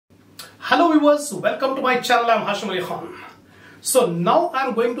Hello viewers, welcome to my channel. I am Hasham. So now I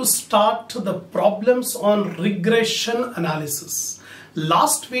am going to start the problems on regression analysis.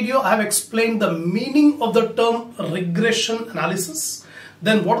 Last video I have explained the meaning of the term regression analysis.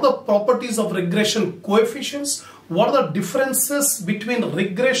 Then what are the properties of regression coefficients? What are the differences between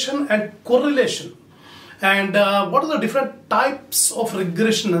regression and correlation? And what are the different types of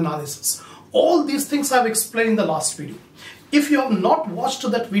regression analysis? All these things I have explained in the last video. If you have not watched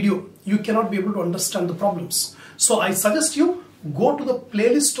that video, you cannot be able to understand the problems. So I suggest you go to the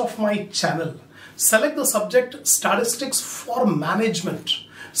playlist of my channel. Select the subject Statistics for Management.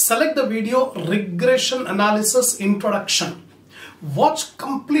 Select the video Regression Analysis Introduction. Watch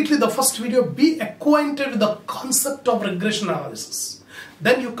completely the first video. Be acquainted with the concept of regression analysis.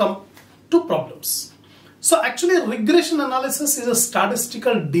 Then you come to problems. So actually regression analysis is a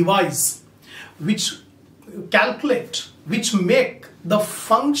statistical device which make the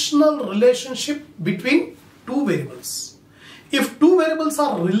functional relationship between two variables. If two variables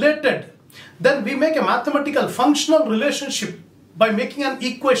are related, then we make a mathematical functional relationship by making an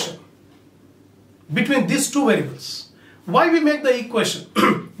equation between these two variables. Why we make the equation?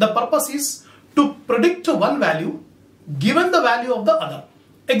 The purpose is to predict one value given the value of the other.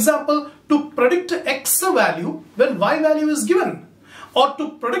 Example, to predict x value when y value is given, or to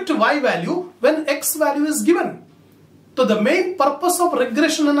predict y value when x value is given. So the main purpose of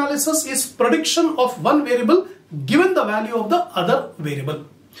regression analysis is prediction of one variable given the value of the other variable.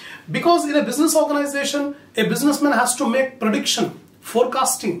 Because in a business organization, a businessman has to make prediction,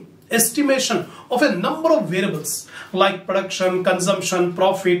 forecasting, estimation of a number of variables like production, consumption,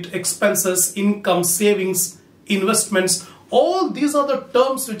 profit, expenses, income, savings, investments. All these are the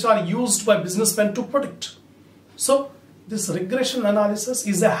terms which are used by businessmen to predict. So this regression analysis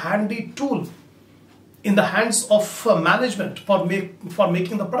is a handy tool in the hands of management for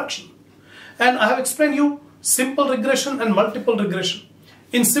making the production. And I have explained you simple regression and multiple regression.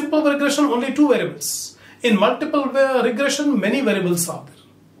 In simple regression, only two variables. In multiple regression, many variables are there,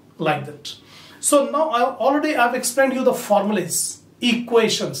 like that. So now I have explained you the formulas,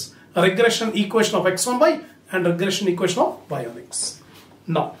 equations, regression equation of x on y and regression equation of y on x.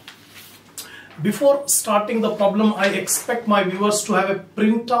 Now, before starting the problem, I expect my viewers to have a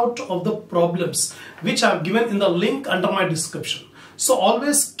printout of the problems which I have given in the link under my description. So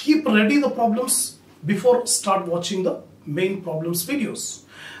always keep ready the problems before start watching the main problems videos.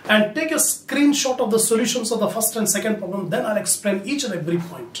 And take a screenshot of the solutions of the first and second problem, then I'll explain each and every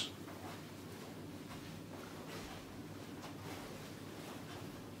point.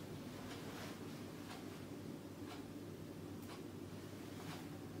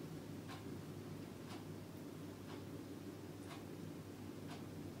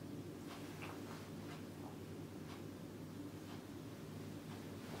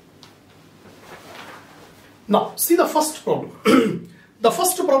 Now, see the first problem. The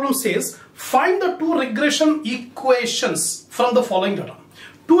first problem says, find the two regression equations from the following data.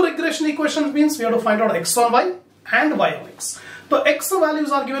 Two regression equations means we have to find out x on y and y on x. So x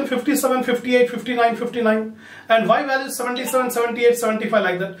values are given 57, 58, 59, 59 and y values 77, 78, 75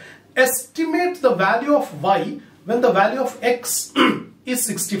 like that. Estimate the value of y when the value of x is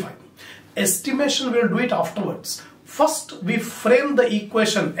 65. Estimation we will do it afterwards. First we frame the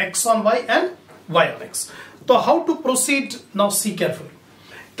equation x on y and y on x. So how to proceed? Now see carefully.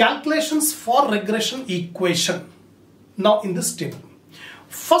 Calculations for regression equation. Now in this table.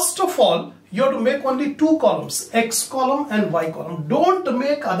 First of all, you have to make only two columns, x column and y column. Don't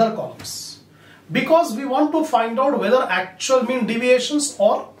make other columns. Because we want to find out whether actual mean deviations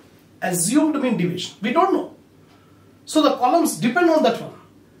or assumed mean deviation. We don't know. So the columns depend on that one.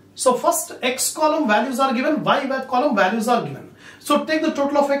 So first x column values are given, y column values are given. So take the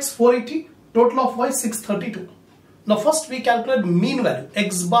total of x 480. Total of y 632. Now first we calculate mean value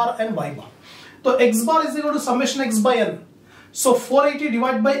x bar and y bar. So x bar is equal to summation x by n. So 480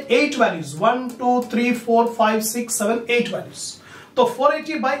 divided by 8 values. 1, 2, 3, 4, 5, 6, 7, 8 values. So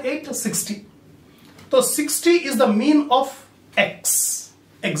 480 by 8 is 60. So 60 is the mean of x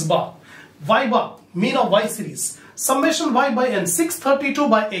bar. Y bar, mean of y series. Summation y by n, 632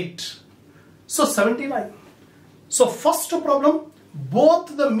 by 8. So 79. So first problem,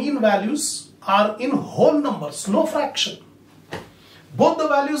 both the mean values are in whole numbers, no fraction. Both the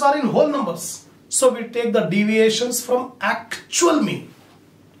values are in whole numbers. So we take the deviations from actual mean.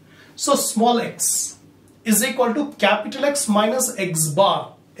 So small x is equal to capital X minus x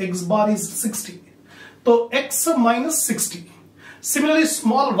bar. X bar is 60. So x minus 60. Similarly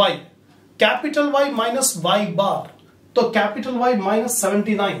small y, capital Y minus y bar. So capital Y minus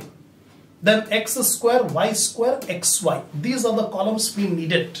 79. Then x square, y square, xy. These are the columns we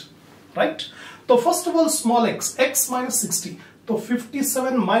needed. right? So first of all, small x minus 60. So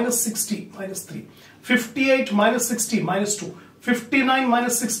 57 minus 60 minus 3. 58 minus 60 minus 2. 59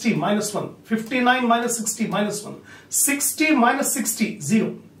 minus 60 minus 1. 59 minus 60 minus 1. 60 minus 60,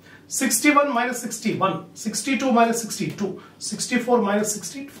 0. 61 minus 60, 1. 62 minus 60, 2. 64 minus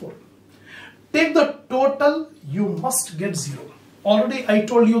 60, 4. Take the total, you must get 0. Already I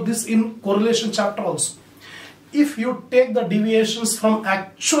told you this in correlation chapter also. If you take the deviations from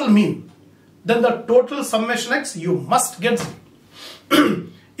actual mean, then the total summation x, you must get 0.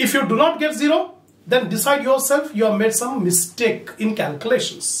 If you do not get 0, then decide yourself you have made some mistake in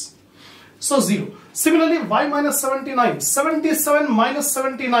calculations. So 0. Similarly, y minus 79, 77 minus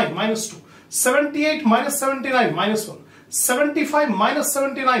 79 minus 2, 78 minus 79 minus 1, 75 minus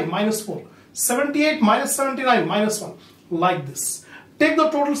 79 minus 4, 78 minus 79 minus 1, like this. Take the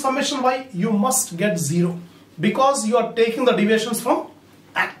total summation y, you must get 0 because you are taking the deviations from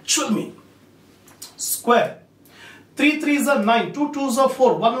actual mean. Square. 3 3s are 9, 2 2s are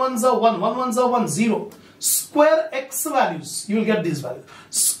 4, 1 1s are 1, 1 1s are 1, 0. Square x values, you will get these values.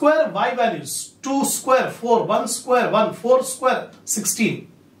 Square y values, 2 square 4, 1 square 1, 4 square 16.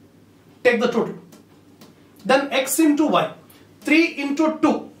 Take the total. Then x into y. 3 into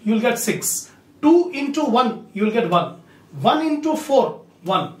 2, you will get 6. 2 into 1, you will get 1. 1 into 4,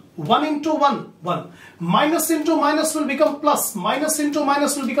 1. 1 into 1, 1. Minus into minus will become plus. Minus into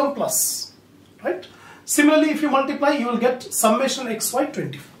minus will become plus. Right? Similarly, if you multiply, you will get summation xy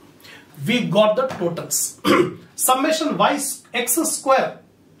 24. We got the totals. Summation x square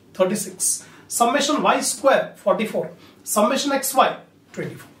 36. Summation y square 44. Summation xy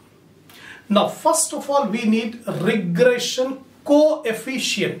 24. Now, first of all, we need regression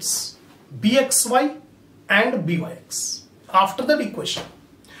coefficients bxy and byx. After that equation,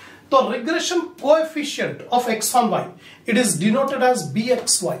 the regression coefficient of x on y, it is denoted as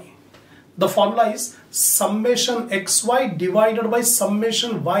bxy. The formula is summation xy divided by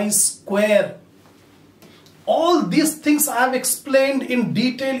summation y square. All these things I have explained in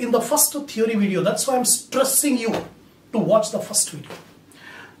detail in the first theory video. That's why I am stressing you to watch the first video.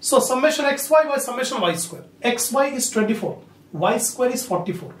 So summation xy by summation y square. Xy is 24. Y square is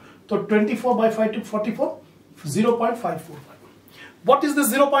 44. So 24 by 5 to 44, 0.545. What is the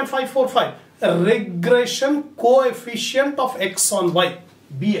 0.545? A regression coefficient of x on y,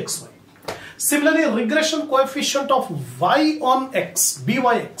 bxy. Similarly, regression coefficient of y on x,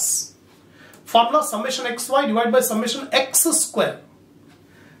 byx. Formula summation xy divided by summation x square.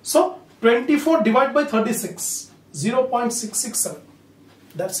 So 24 divided by 36, 0.667.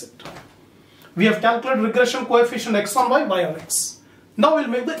 That's it. We have calculated regression coefficient x on y, y on x. Now we'll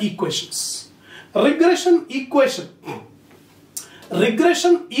make the equations. Regression equation.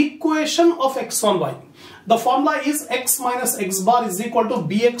 Regression equation of x on y. The formula is x minus x bar is equal to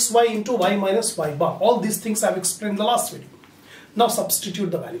bxy into y minus y bar. All these things I have explained in the last video. Now substitute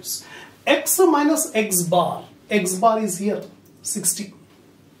the values. X minus x bar is here 60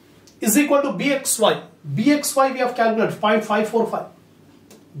 is equal to bxy. Bxy we have calculated 0.545.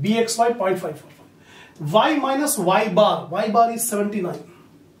 Bxy 0.545. Y minus y bar is 79.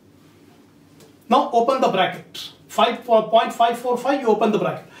 Now open the bracket. 0.545, you open the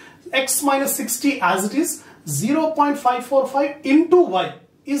bracket. X minus 60 as it is, 0.545 into y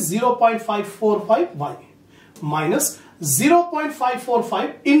is 0.545 y minus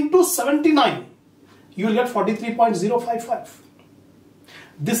 0.545 into 79. You will get 43.055.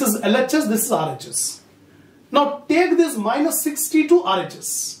 This is LHS, this is RHS. Now take this minus 60 to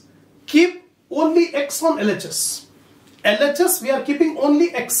RHS. Keep only x on LHS. LHS we are keeping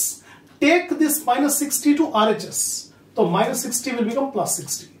only x. Take this minus 60 to RHS. So minus 60 will become plus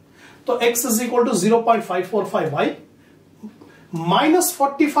 60. So x is equal to 0.545y minus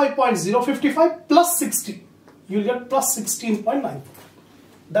 45.055 plus 60. You will get plus 16.94.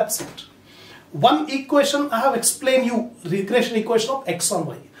 That's it. One equation I have explained you, regression equation of x on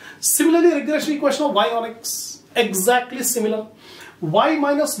y. Similarly, regression equation of y on x, exactly similar. Y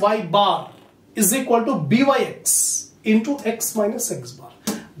minus y bar is equal to byx into x minus x bar.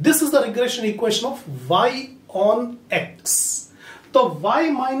 This is the regression equation of y on x. So y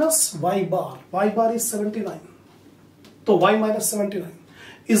minus y bar is 79. So y minus 79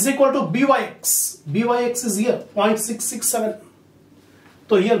 is equal to byx. Byx is here 0.667.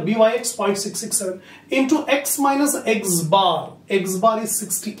 So here byx 0.667 into x minus x bar. X bar is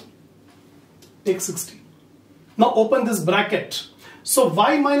 60. Take 60. Now open this bracket. So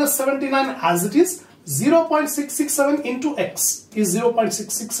y minus 79 as it is, 0.667 into x is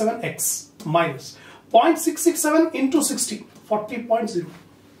 0.667x minus 0.667 into 60, 40.0.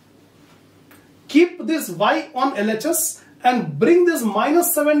 Keep this y on LHS and bring this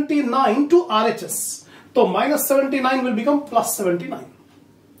minus 79 to RHS. So minus 79 will become plus 79.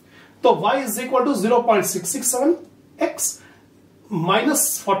 So y is equal to 0.667x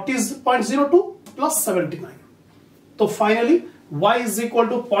minus 40.02 plus 79. So finally y is equal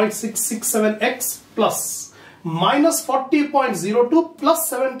to 0.667x plus minus 40.02 plus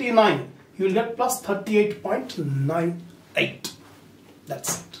 79. You will get plus 38.98.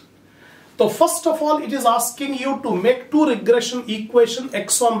 That's it. So first of all, it is asking you to make two regression equation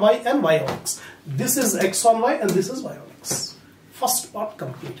x on y and y on x. This is x on y and this is y on x. First part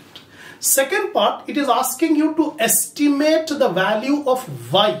completed. Second part, it is asking you to estimate the value of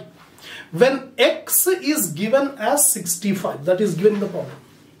y when x is given as 65. That is given in the problem.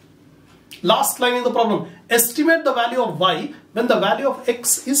 Last line in the problem. Estimate the value of y when the value of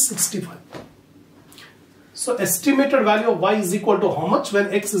x is 65. So estimated value of y is equal to how much when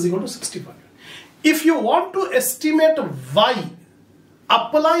x is equal to 65. If you want to estimate y,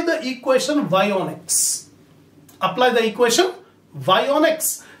 apply the equation y on x. Apply the equation y on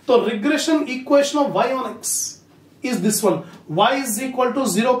x. So regression equation of y on x is this one. Y is equal to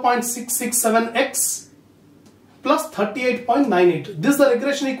 0.667x plus 38.98. This is the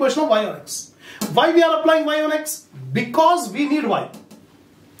regression equation of y on x. Why we are applying y on x? Because we need y.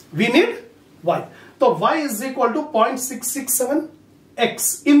 We need y. So y is equal to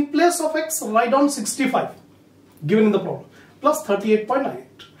 0.667x. In place of x, write down 65 given in the problem plus 38.98.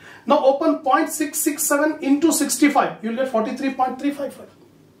 Now open 0.667 into 65. You will get 43.355.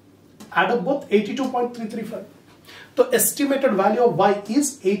 Add up both, 82.335. So estimated value of y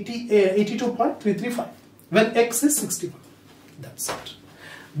is 82.335 when x is 65. That's it.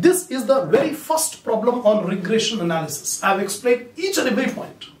 This is the very first problem on regression analysis. I have explained each and every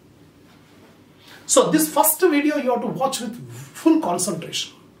point. So this first video you have to watch with full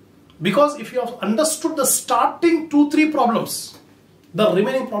concentration, because if you have understood the starting 2-3 problems, the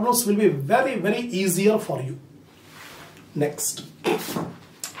remaining problems will be very, very easier for you. Next,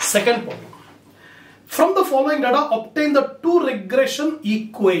 second problem. From the following data, obtain the two regression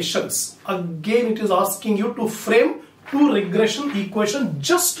equations. Again, it is asking you to frame two regression equations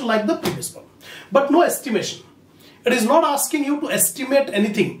just like the previous problem, but no estimation. It is not asking you to estimate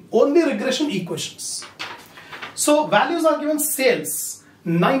anything, only regression equations. So values are given: sales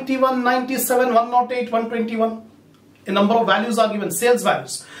 91, 97, 108, 121. A number of values are given, sales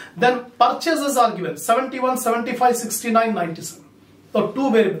values. Then purchases are given 71, 75, 69, 97. So two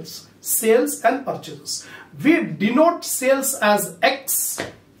variables, sales and purchases. We denote sales as X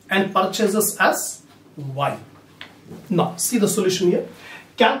and purchases as Y. Now see the solution here.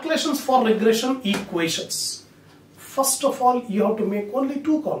 Calculations for regression equations. First of all, you have to make only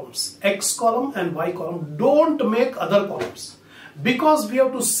two columns, X column and Y column. Don't make other columns, because we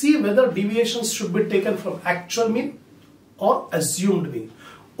have to see whether deviations should be taken from actual mean or assumed mean.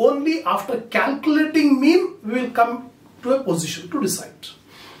 Only after calculating mean we will come to a position to decide.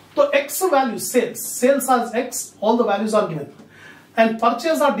 So X value, sales as X, all the values are given, and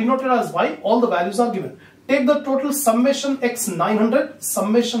purchase are denoted as Y, all the values are given. Take the total, summation X 900,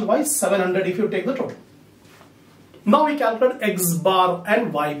 summation Y 700 if you take the total. Now we calculate X bar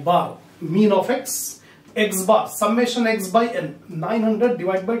and Y bar. Mean of X, X bar, summation X by N, 900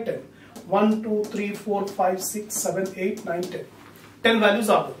 divided by 10. 1, 2, 3, 4, 5, 6, 7, 8, 9, 10. 10 values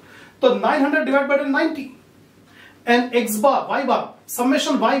are there. So 900 divided by 10, 90. And X bar, Y bar,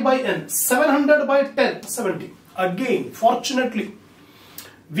 summation Y by N, 700 by 10, 70. Again, fortunately,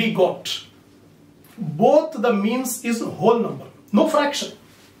 we got both the means is whole number. No fraction.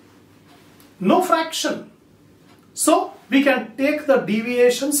 No fraction. So we can take the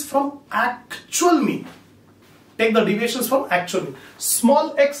deviations from actual mean. Take the deviations from actual mean.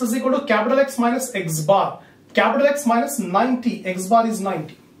 Small x is equal to capital X minus X bar. Capital X minus 90. X bar is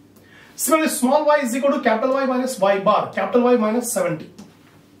 90. Similarly, small y is equal to capital Y minus Y bar. Capital Y minus 70.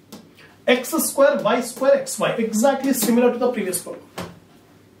 X square, Y square, XY. Exactly similar to the previous problem.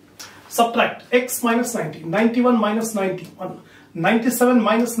 Subtract X minus 90. 91 minus 90. 1. 97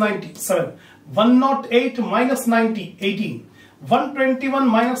 minus 90. 7. 108 minus 90, 18. 121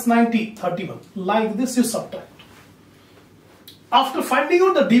 minus 90, 31. Like this you subtract. After finding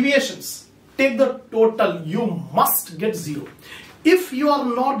out the deviations, take the total. You must get 0. If you are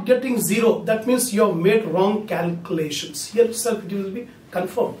not getting 0, that means you have made wrong calculations. Here itself it will be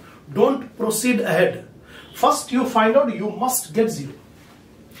confirmed. Don't proceed ahead. First you find out, you must get 0.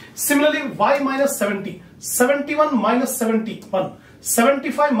 Similarly, y minus 70. 71 minus 71.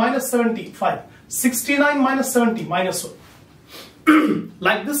 75 minus 75, 69 minus 70 minus 1.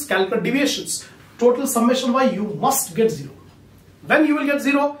 Like this, calculate deviations. Total summation y, you must get 0. When you will get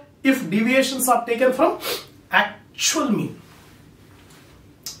 0? If deviations are taken from actual actual mean.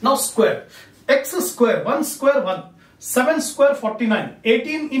 Now square. X square, 1 square 1, 7 square 49,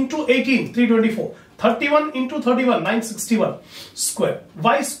 18 into 18 324, 31 into 31 961 square.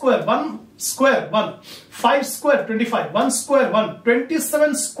 Y square, 1 square 1, 5 square 25, 1 square 1,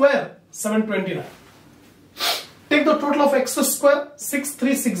 27 square 729. Take the total of x square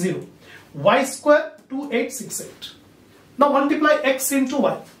 6360, y square 2868. Now multiply x into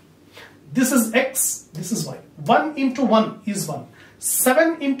y. This is x, this is y. 1 into 1 is 1.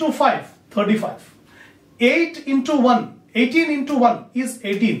 7 into 5, 35. 8 into 1, 18 into 1 is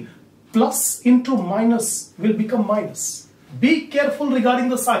 18. Plus into minus will become minus. Be careful regarding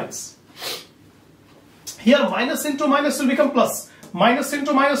the signs. Here minus into minus will become plus. Minus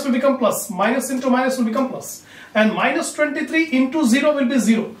into minus will become plus. Minus into minus will become plus. And minus 23 into 0 will be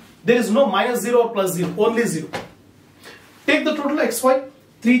 0. There is no minus 0 or plus 0, only 0. Take the total xy,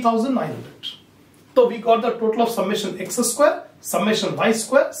 3900. So we got the total of summation x square, summation y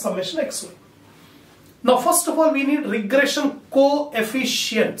square, summation xy. Now first of all we need regression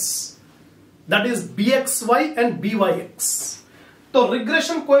coefficients, that is bxy and byx. So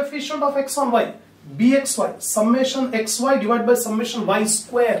regression coefficient of x on y, bxy, summation xy divided by summation y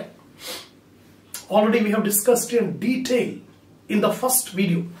square. Already we have discussed in detail in the first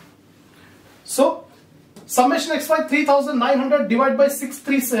video. So summation xy 3900 divided by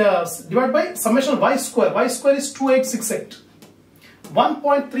divided by summation y square. Y square is 2868.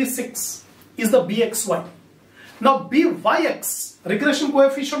 1.36 is the bxy. Now byx, regression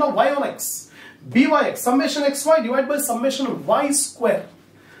coefficient of y on x. Byx, summation xy divided by summation y square.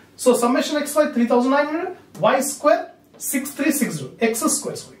 So summation xy 3900, y square 6360, x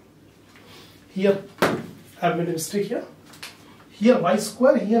square, sorry. Here I have made a mistake here. Here y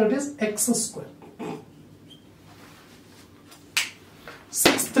square, here it is x square.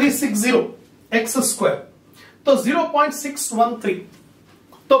 6360 x square. So 0.613.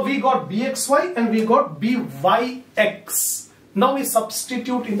 So we got bxy and we got byx. Now we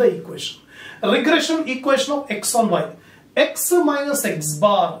substitute in the equation. Regression equation of x on y. X minus x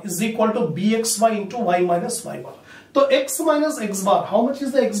bar is equal to bxy into y minus y bar. So x minus x bar, how much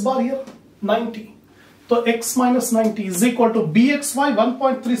is the x bar here? 90. So x minus 90 is equal to bxy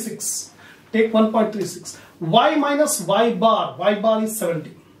 1.36. Take 1.36. Y minus y bar is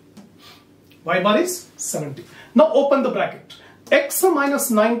 70. Y bar is 70. Now open the bracket. X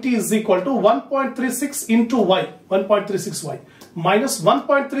minus 90 is equal to 1.36 into y, 1.36y, minus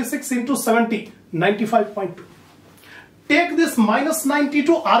 1.36 into 70, 95.2. Take this minus 90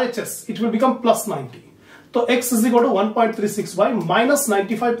 to RHS, it will become plus 90. So x is equal to 1.36y minus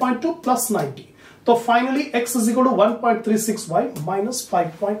 95.2 plus 90. So finally x is equal to 1.36y minus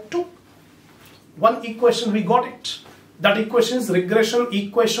 5.2. One equation we got it. That equation is regression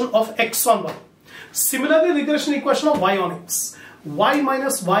equation of x on y. Similarly, regression equation of y on x. Y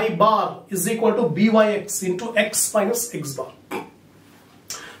minus y bar is equal to byx into x minus x bar.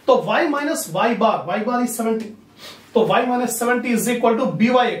 So y minus y bar is 70. So y minus 70 is equal to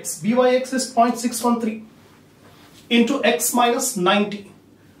byx. Byx is 0.613 into x minus 90.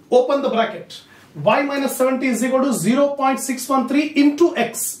 Open the bracket. Y minus 70 is equal to 0.613 into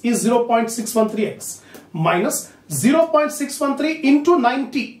x is 0.613x minus 0.613 into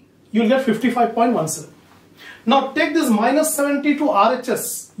 90. You will get 55.17. Now take this minus 70 to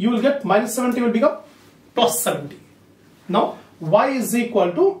RHS. You will get minus 70 will become plus 70. Now y is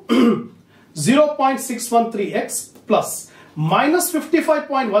equal to 0.613x plus minus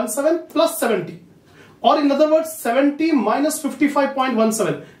 55.17 plus 70. Or in other words 70 minus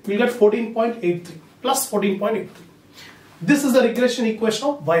 55.17 will get 14.83 plus 14.83. This is the regression equation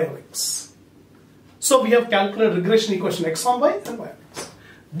of y on x. So we have calculated regression equation x on y and y on x.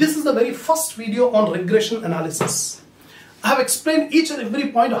 This is the very first video on regression analysis. I have explained each and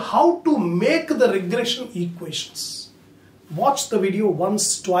every point how to make the regression equations. Watch the video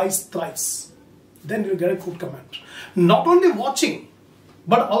once, twice, thrice. Then you will get a good comment. Not only watching,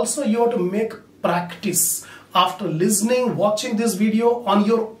 but also you have to make practice. After listening, watching this video on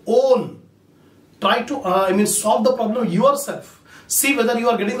your own, try to solve the problem yourself. See whether you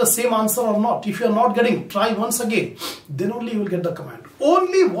are getting the same answer or not. If you are not getting, try once again. Then only you will get the command.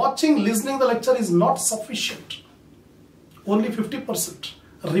 Only watching, listening the lecture is not sufficient. Only 50%.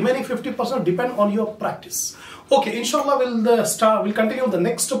 Remaining 50% depend on your practice. Okay, inshallah we'll continue the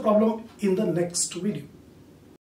next problem in the next video.